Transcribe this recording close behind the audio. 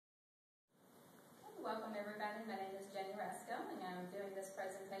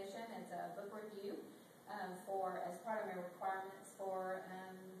for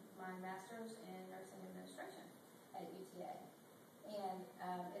my master's in nursing administration at UTA. And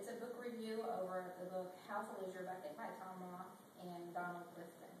it's a book review over the book How Full Is Your Bucket by Tom Roth and Donald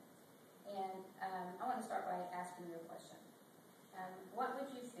Clifton. And I want to start by asking you a question. What would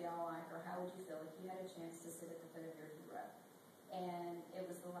you feel like, or how would you feel if you had a chance to sit at the foot of your hero? And it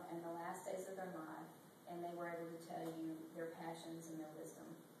was in the last days of their life, and they were able to tell you their passions and their wisdom.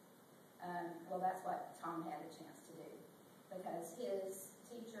 Well, that's what Tom had a chance to do, because his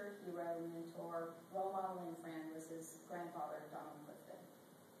teacher, hero, mentor, role model, and friend was his grandfather, Donald Clifton.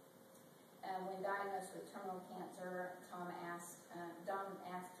 When diagnosed with terminal cancer, Don asked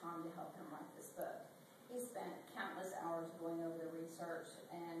Tom to help him write this book. He spent countless hours going over the research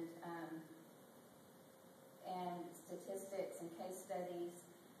and statistics and case studies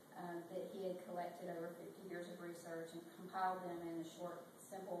that he had collected over 50 years of research and compiled them in a short,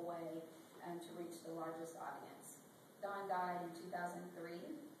 simple way to reach the largest audience. Don died in 2003,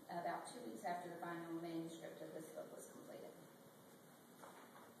 about 2 weeks after the final manuscript of this book was completed.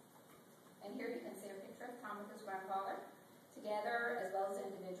 And here you can see a picture of Tom with his grandfather. Together, as well as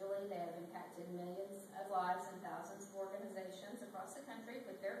individually, they have impacted millions of lives and thousands of organizations across the country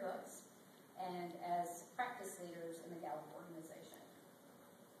with their books, and as practice leaders in the Gallup organization.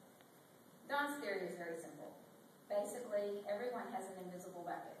 Don's theory is very simple. Basically, everyone has an invisible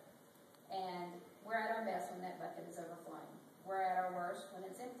bucket, and we're at our best when that bucket is overflowing. We're at our worst when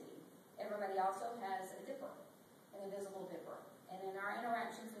it's empty. Everybody also has a dipper, an invisible dipper. And in our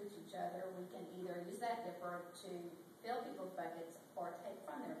interactions with each other, we can either use that dipper to fill people's buckets or take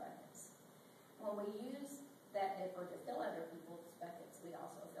from their buckets. When we use that dipper to fill other people's buckets, we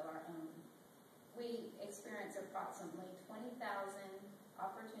also fill our own. We experience approximately 20,000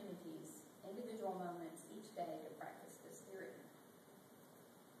 opportunities, individual moments each day to practice this theory.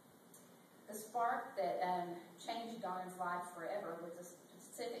 The spark that changed Don's life forever was a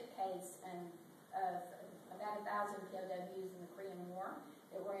specific case of about 1,000 POWs in the Korean War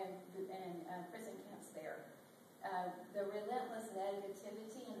that were in prison camps there. The relentless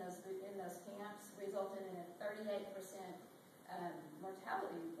negativity in those camps resulted in a 38%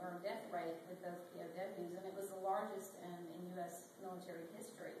 mortality or death rate with those POWs, and it was the largest in U.S. military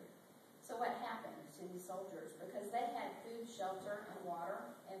history. So what happened to these soldiers? Because they had food, shelter, and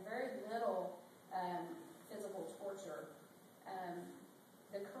water, and very little physical torture,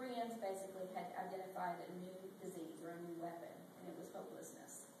 the Koreans basically had identified a new disease or a new weapon, and it was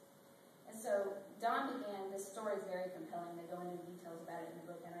hopelessness. And so Don began, this story is very compelling, they go into details about it in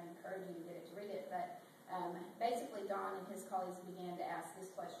the book, and I encourage you to get it to read it, but basically Don and his colleagues began to ask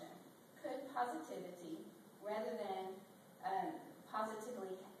this question: could positivity, rather than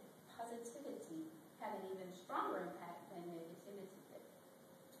positivity, have an even stronger impact than negativity did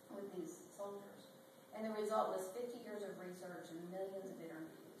with these soldiers? And the result was 50 years of research and millions of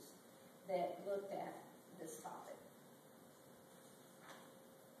interviews that looked at this topic.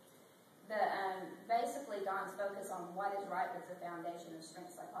 Basically, Don's focus on what is right is the foundation of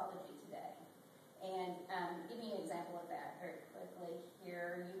strength psychology today. And give me an example of that very quickly.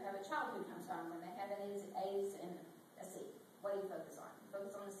 Here, you have a child who comes home and they have an A's and a C. What do you focus on? You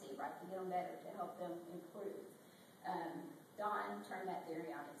focus on the C, right, to get them better, to help them improve. Don turned that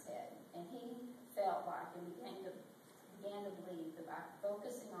theory on its head, and he felt like and began to believe that by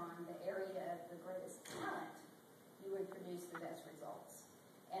focusing on the area of the greatest talent, you would produce the best results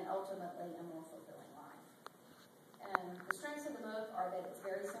and ultimately a more fulfilling life. The strengths of the book are that it's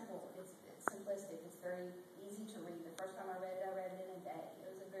very simple. It's simplistic. It's very easy to read. The first time I read it in a day.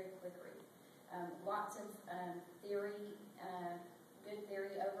 It was a very quick read. Lots of theory, good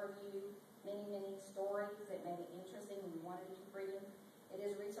theory overview, many stories that made it interesting and you wanted to keep reading. It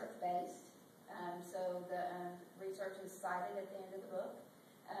is research-based, so the research is cited at the end of the book,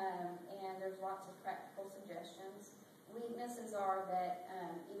 and there's lots of practical suggestions. Weaknesses are that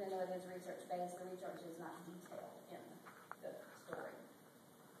even though it is research-based, the research is not detailed in the story,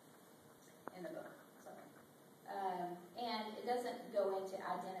 in the book. And it doesn't go into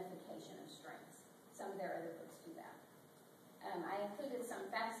identification of strengths. Some of their other books do that. I included some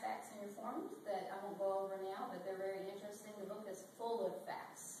fast facts in your forms that I won't go over now, but they're very interesting. The book is full of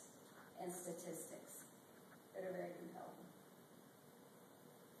facts and statistics that are very compelling.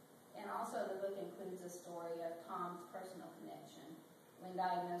 And also the book includes a story of Tom's personal connection when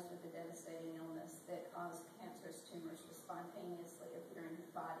diagnosed with a devastating illness that caused cancerous tumors to spontaneously appear in his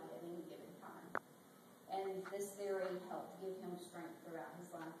body at any given time. And this theory helped give him strength throughout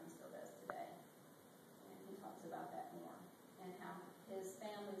his life and still does today. And he talks about that more, and how his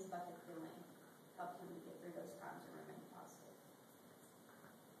family is about the